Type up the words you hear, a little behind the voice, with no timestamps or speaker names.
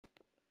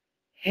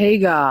Hey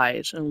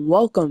guys, and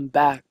welcome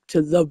back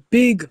to the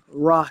Big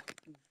Rock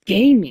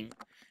Gaming.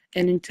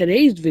 And in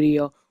today's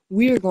video,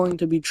 we are going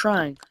to be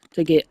trying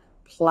to get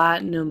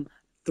Platinum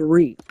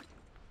 3.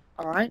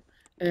 Alright?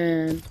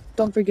 And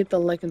don't forget to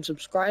like and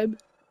subscribe.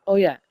 Oh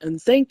yeah,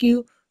 and thank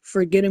you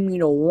for getting me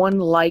to 1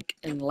 like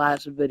in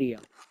last video.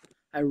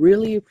 I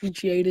really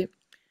appreciate it.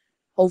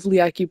 Hopefully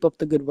I keep up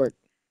the good work.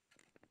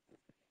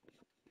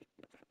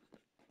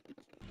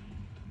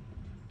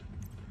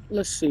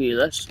 Let's see.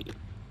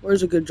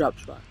 Where's a good drop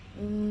spot?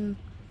 I'm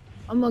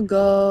gonna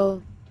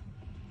go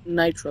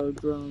Nitro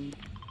Drone.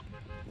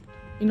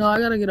 You know,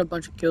 I gotta get a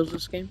bunch of kills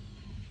this game.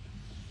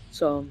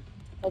 So,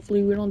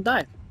 hopefully we don't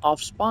die.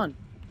 Off spawn.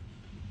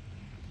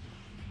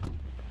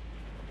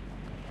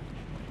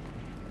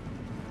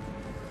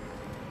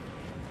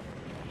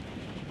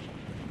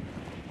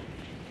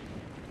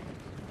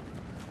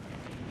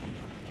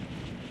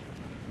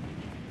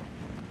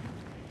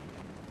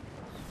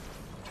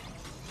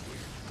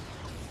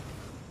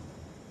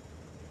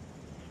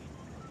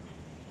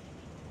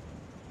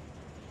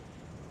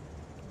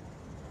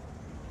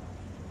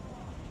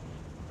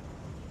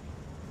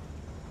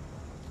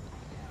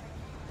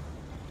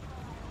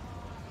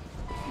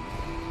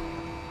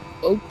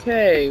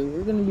 Okay,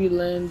 we're gonna be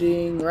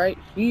landing right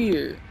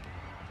here.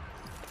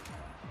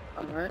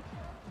 Alright.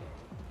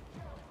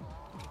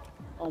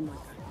 Oh my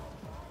god.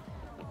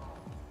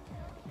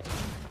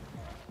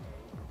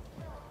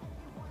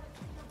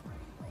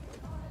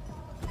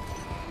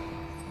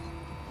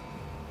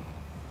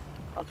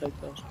 I'll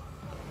take those.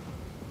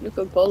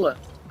 Nuka-Cola.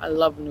 I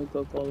love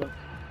Nuka-Cola.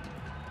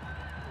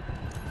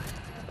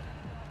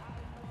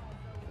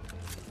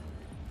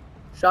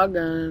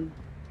 Shotgun.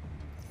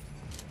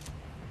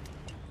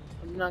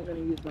 I'm not gonna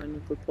use my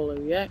Nuka-Cola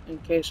yet in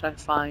case I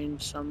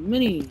find some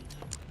minis.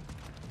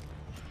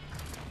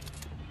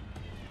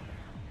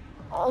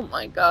 Oh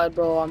my god,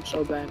 bro, I'm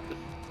so bad.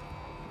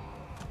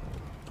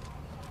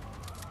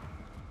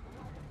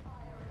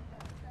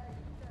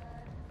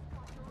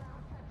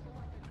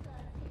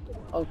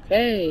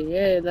 Okay,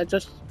 yeah, that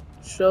just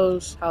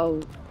shows how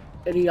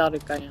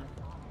idiotic I am.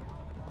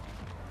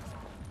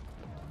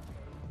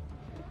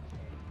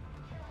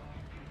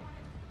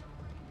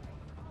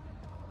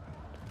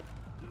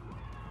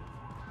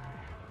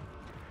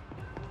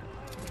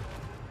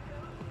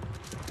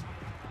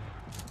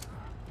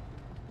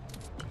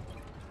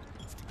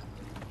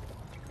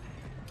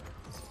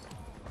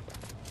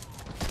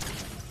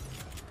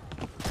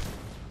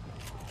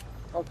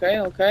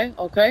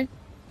 Okay.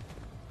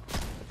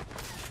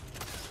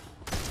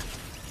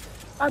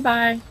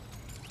 Bye-bye.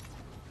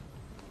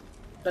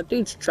 That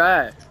dude's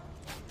trash.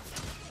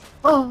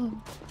 Oh.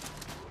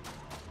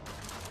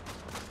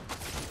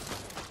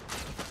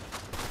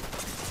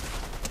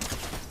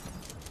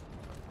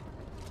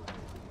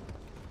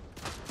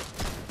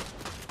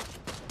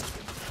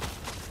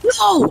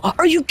 No!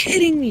 Are you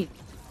kidding me?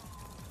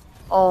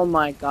 Oh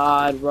my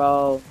god,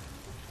 bro.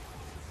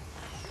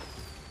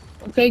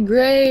 Okay,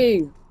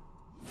 great.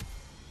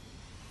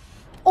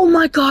 Oh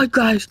my god,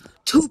 guys.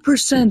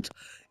 2%.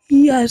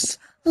 Yes,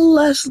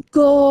 let's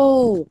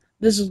go.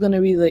 This is gonna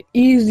be the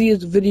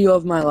easiest video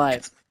of my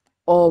life.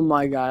 Oh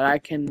my god, I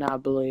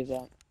cannot believe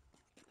that.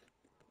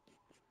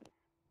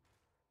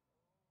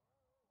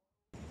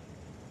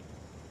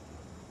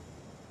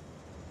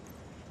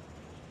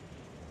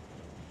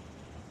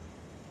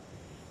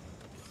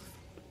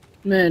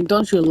 Man,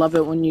 don't you love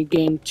it when you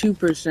gain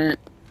 2%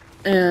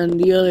 and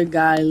the other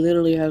guy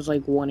literally has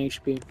like 1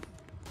 HP?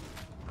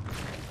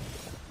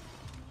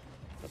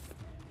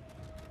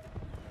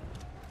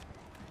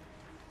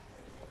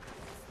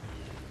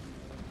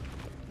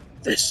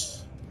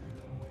 This.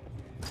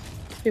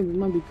 Okay, we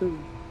might be good.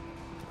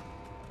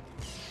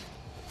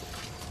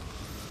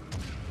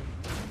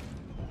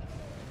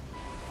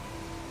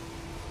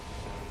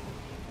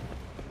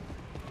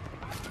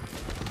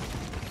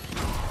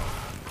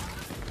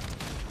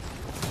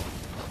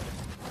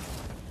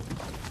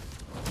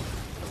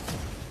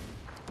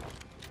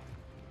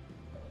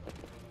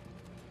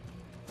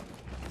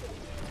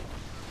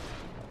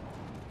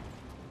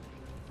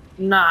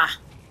 Nah.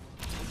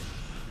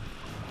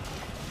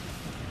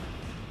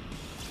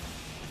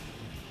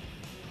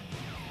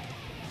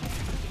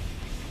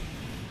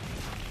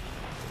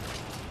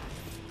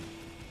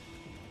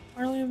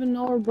 I don't even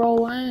know where bro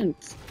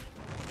went.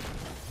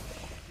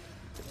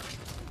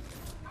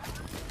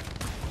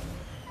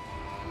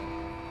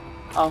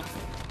 Oh.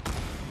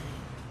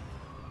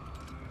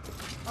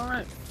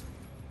 Alright.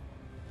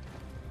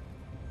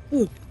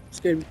 Ooh,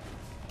 scared me.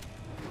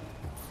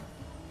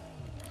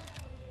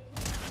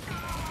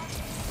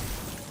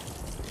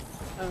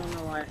 I don't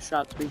know why I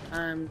shot 3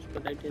 times,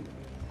 but I did.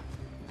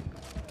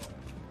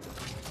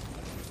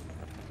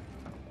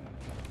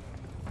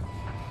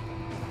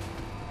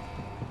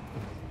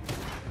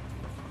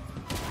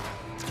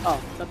 Oh, I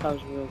thought that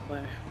was a real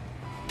player.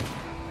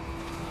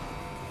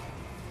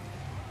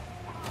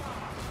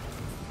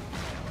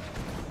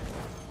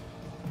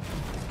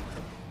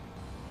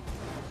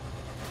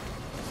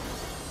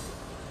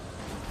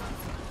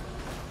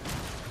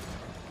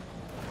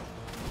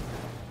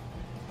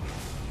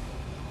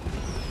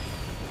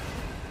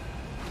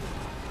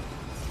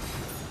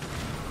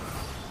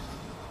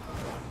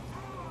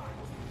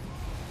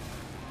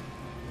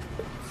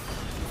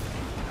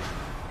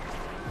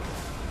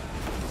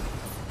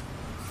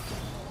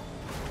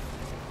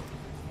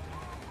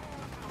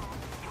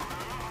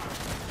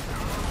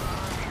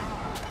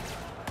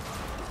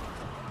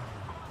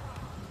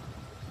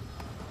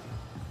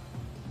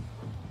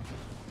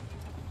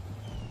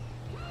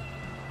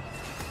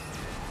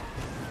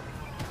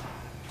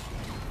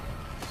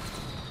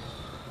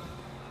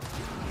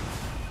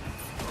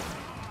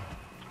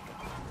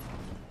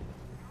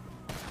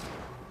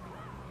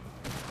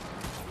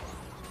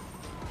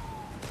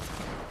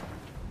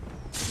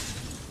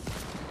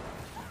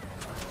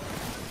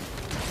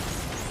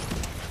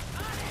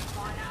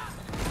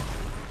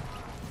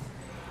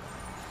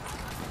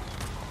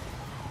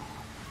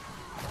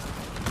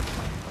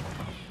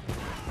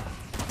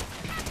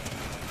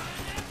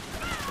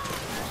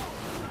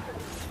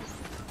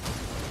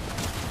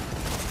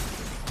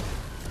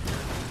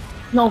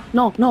 No,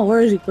 no, no, where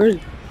is he? Where is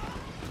he?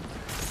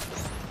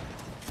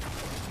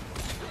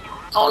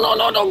 Oh, no,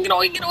 no, no, get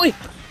away, get away!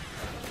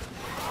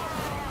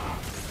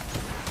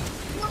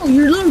 No,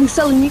 you're literally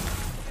selling me.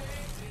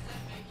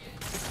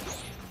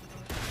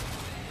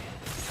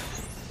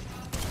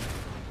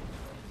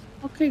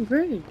 Okay,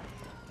 great.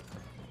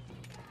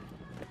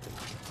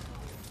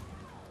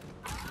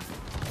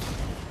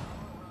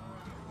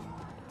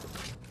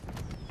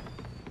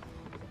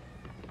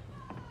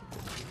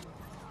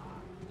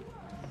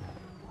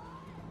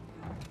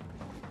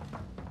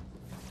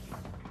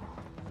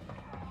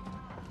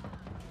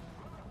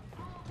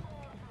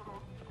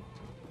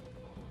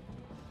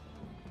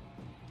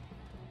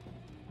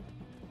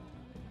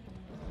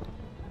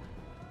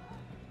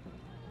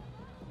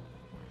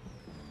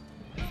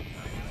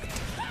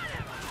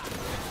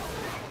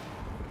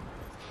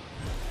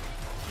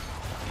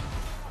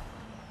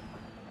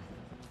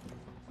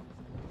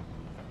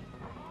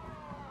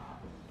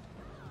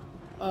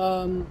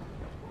 Um...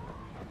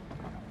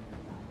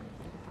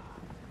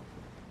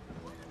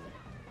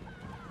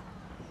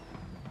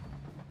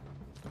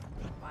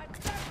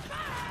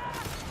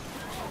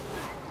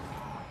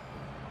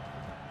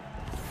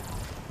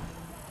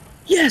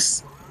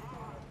 Yes!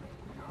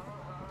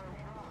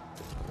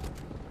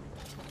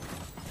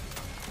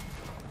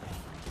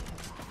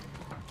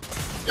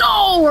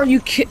 No, are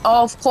you kidding?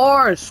 Of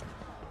course!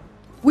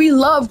 We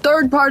love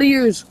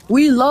third-partiers!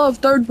 We love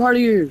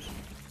third-partiers!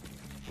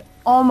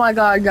 Oh my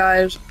god,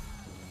 guys.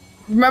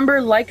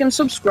 Remember, like and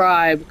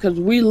subscribe, because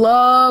we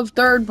love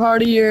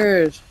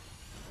third-partiers!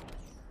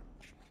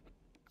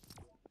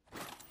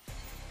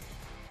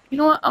 You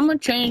know what? I'm gonna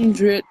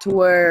change it to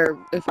where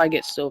if I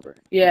get silver.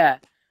 Yeah.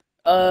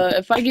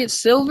 If I get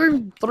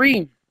silver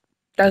 3,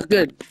 that's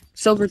good.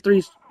 Silver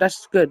 3,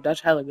 that's good.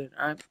 That's hella good.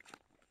 Alright.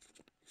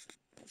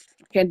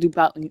 Can't do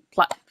plat.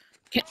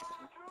 Can't.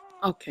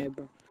 Okay,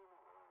 bro.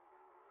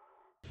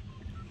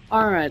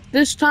 Alright,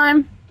 this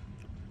time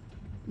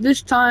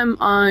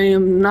I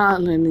am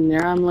not landing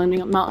there. I'm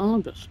landing at Mount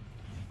Olympus.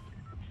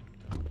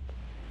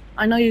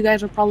 I know you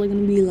guys are probably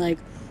gonna be like,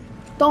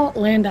 don't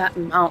land at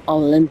Mount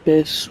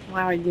Olympus.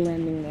 Why are you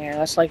landing there?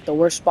 That's like the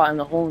worst spot in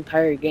the whole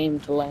entire game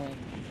to land.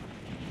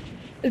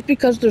 It's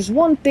because there's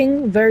one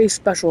thing very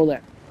special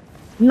there.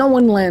 No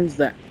one lands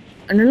there.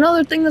 And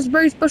another thing that's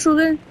very special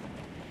there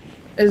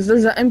is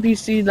there's an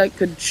NPC that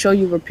could show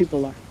you where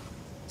people are.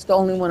 It's the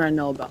only one I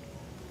know about.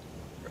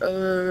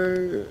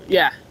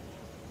 Yeah.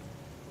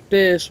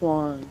 This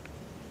one.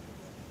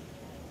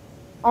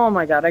 Oh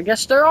my god, I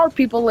guess there are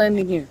people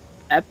landing here.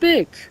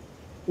 Epic.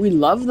 We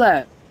love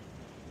that.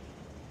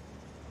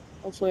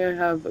 Hopefully I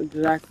have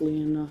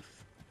exactly enough.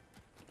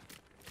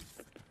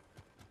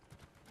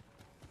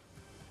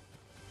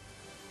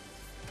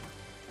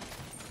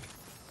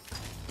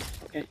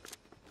 Okay.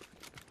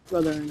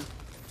 Brother,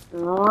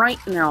 right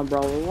now,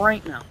 bro.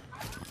 Right now.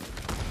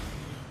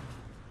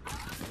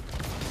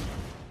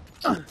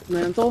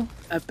 Mantle.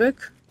 Epic.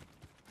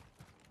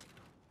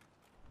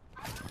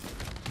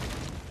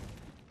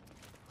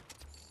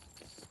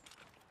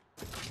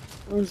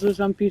 Where's this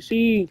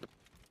NPC?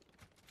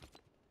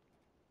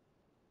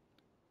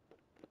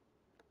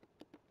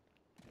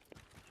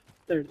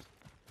 There it is.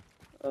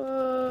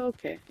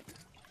 Okay.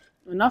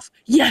 Enough?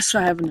 Yes,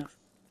 I have enough.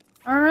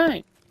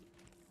 Alright.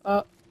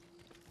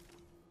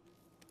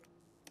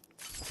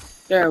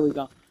 There we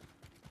go.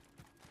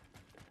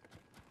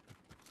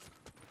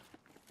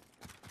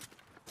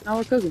 Now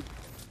we're cooking.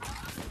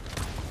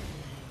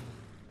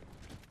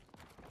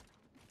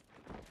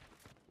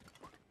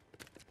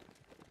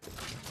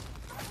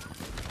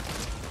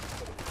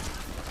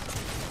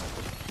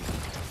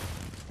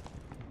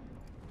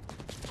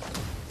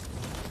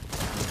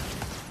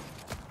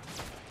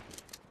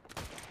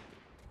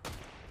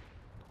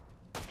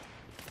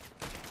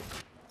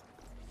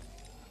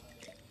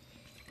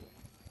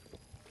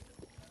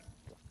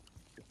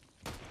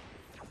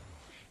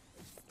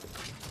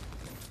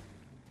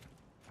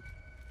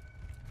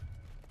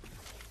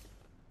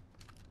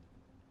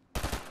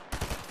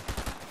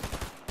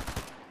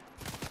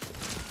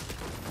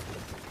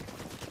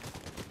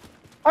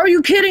 Are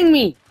you kidding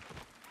me?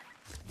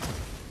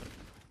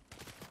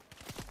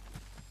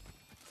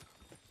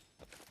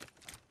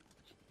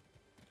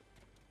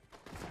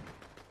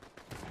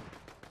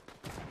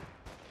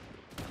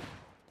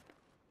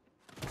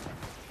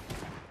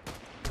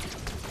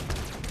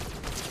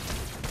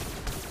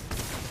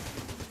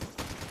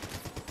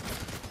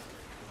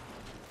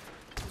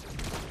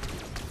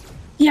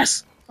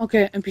 Yes!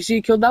 Okay,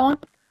 NPC killed that one.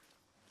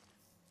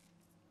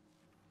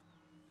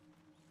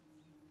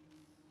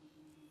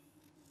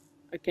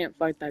 I can't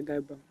fight that guy,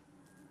 bro.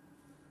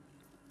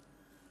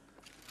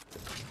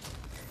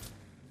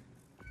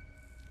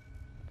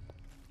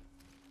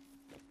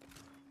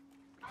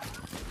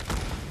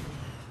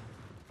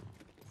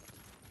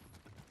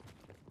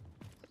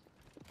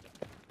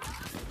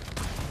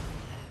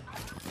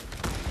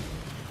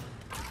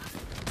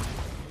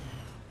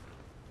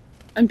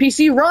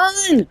 NPC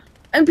run!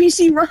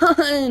 NPC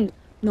run!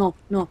 No,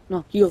 no,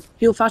 no. Heal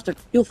faster,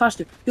 heal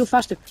faster, heal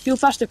faster, heal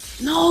faster.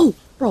 No!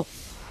 Bro.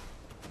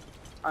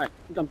 Alright,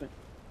 jump in.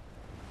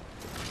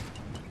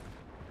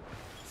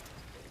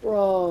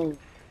 Bro.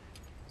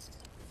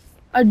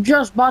 I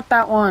just bought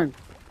that one.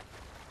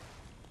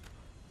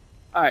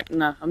 Alright,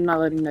 nah, I'm not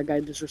letting that guy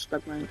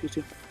disrespect my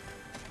NPC.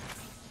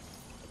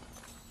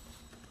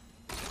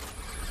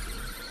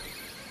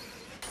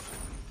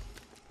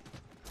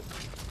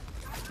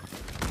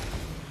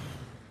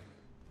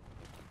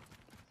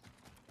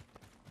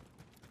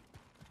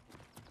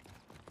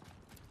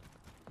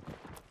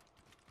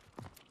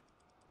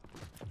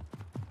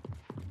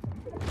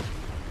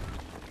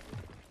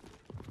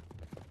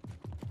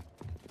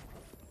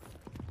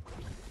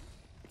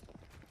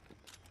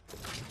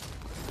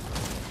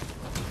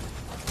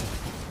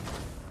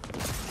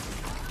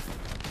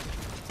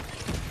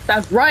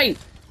 That's right!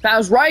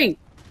 That's right!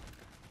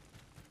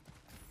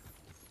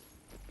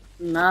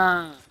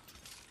 Nah.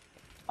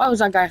 Why was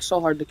that guy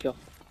so hard to kill?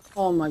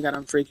 Oh my god,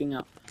 I'm freaking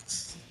out.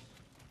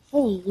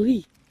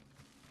 Holy.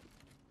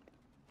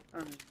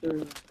 Alright, there we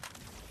go.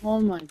 Oh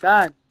my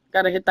god.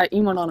 Gotta hit that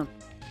emote on him.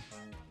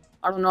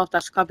 I don't know if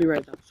that's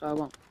copyright though, so I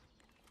won't.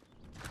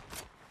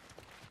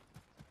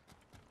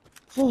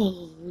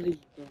 Holy.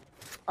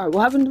 Alright,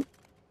 what happened to...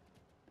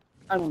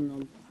 I don't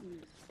know.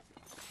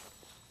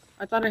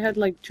 I thought I had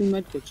like 2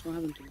 medkits. What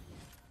happened to me?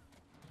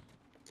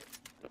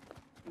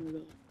 There we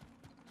go.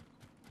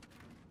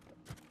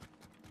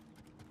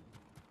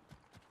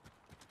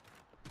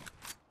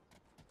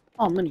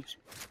 Oh, minis.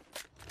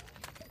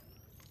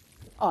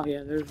 Oh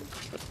yeah, there's one.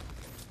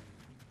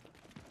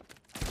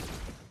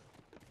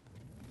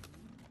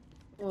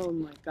 Oh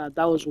my god,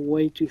 that was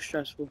way too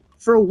stressful.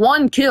 For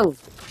 1 kill!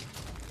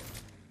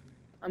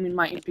 I mean,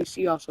 my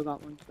NPC also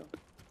got 1 kill.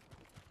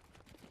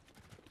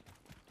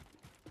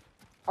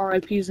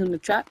 RIP's in the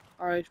chat.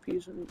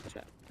 RIP's in the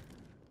chat.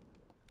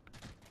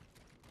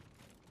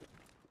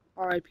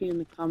 RIP in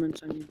the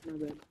comments, I mean, my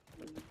bad.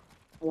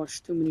 I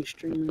watched too many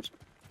streamers.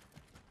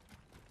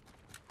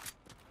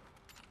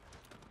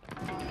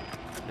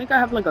 I think I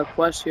have like a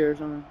quest here or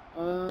something.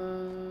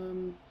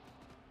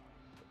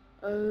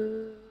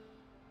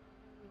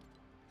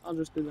 I'll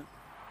just do that.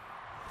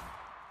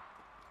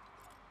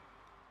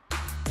 I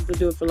have to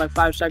do it for like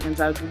 5 seconds.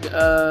 I have to,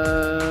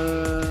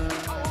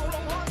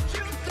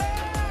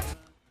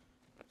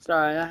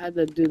 sorry, I had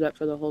to do that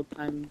for the whole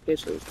time in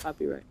case it was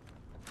copyright.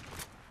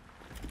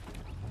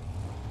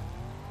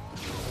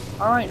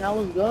 Alright, now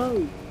let's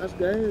go. Let's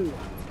go.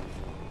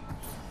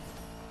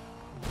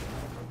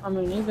 I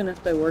mean, even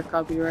if they were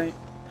copyright,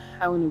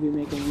 I wouldn't be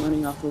making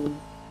money off of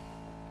them.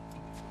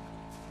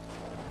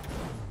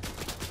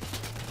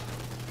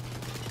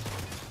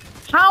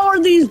 How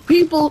are these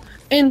people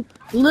in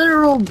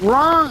literal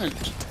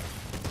bronze?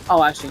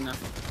 Oh, I see now.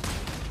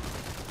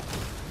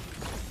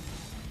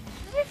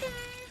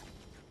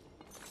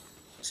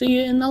 See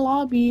you in the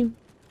lobby.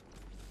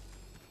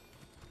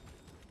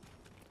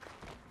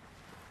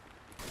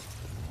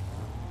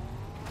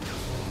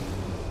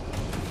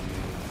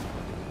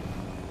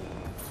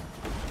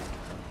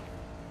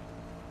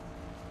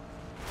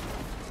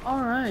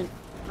 Alright,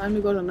 time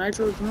to go to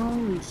Nitro's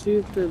home and see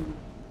if the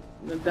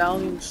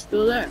medallion's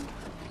still there.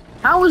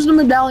 How is the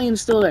medallion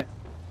still there?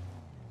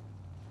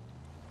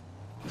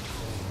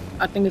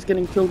 I think it's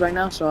getting killed right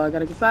now, so I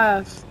gotta get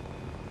fast.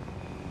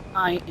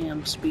 I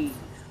am speed.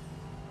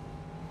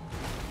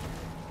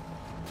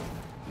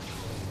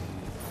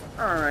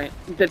 Alright,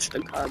 ditch the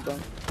car, bro.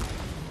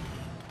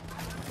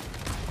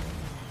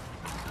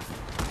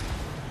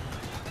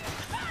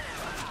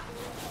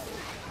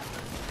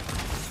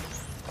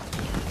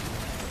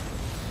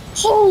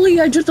 Holy,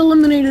 I just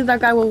eliminated that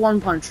guy with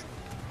 1 punch.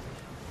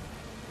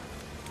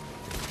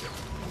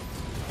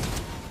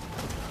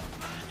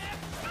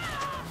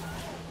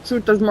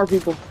 Shoot, there's more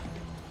people.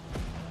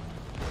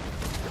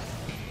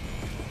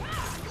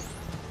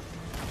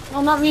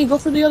 No, not me, go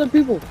for the other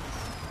people.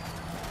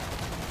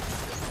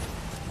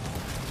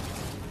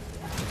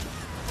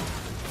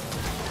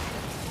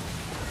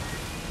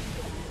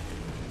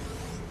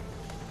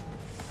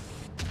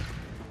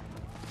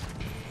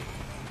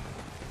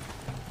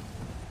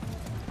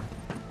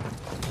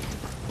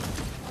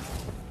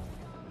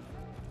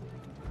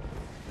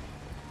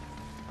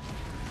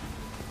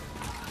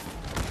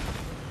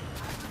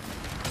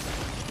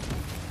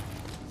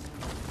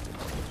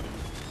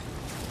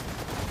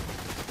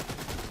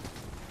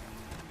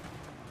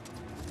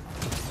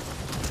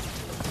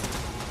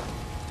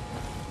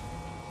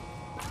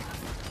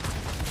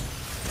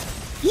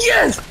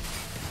 Yes!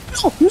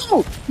 No,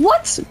 no,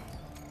 what?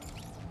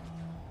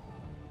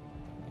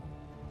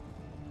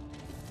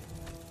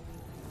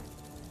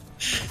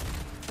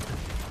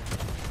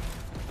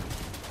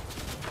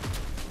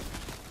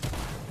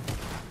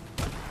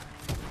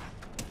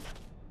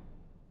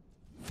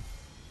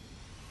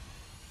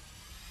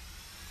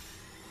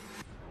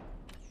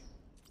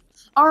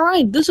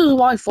 Alright, this is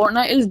why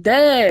Fortnite is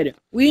dead.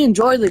 We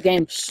enjoy the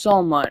game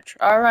so much.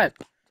 Alright.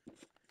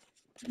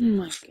 Oh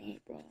my god,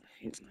 bro. I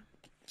hate that.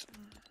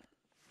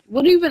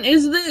 What even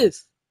is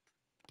this?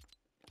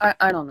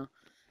 I don't know.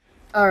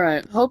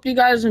 Alright, hope you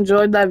guys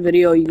enjoyed that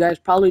video. You guys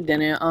probably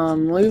didn't.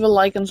 Leave a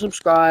like and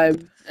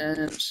subscribe,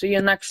 and see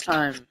you next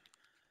time.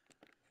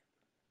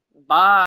 Bye.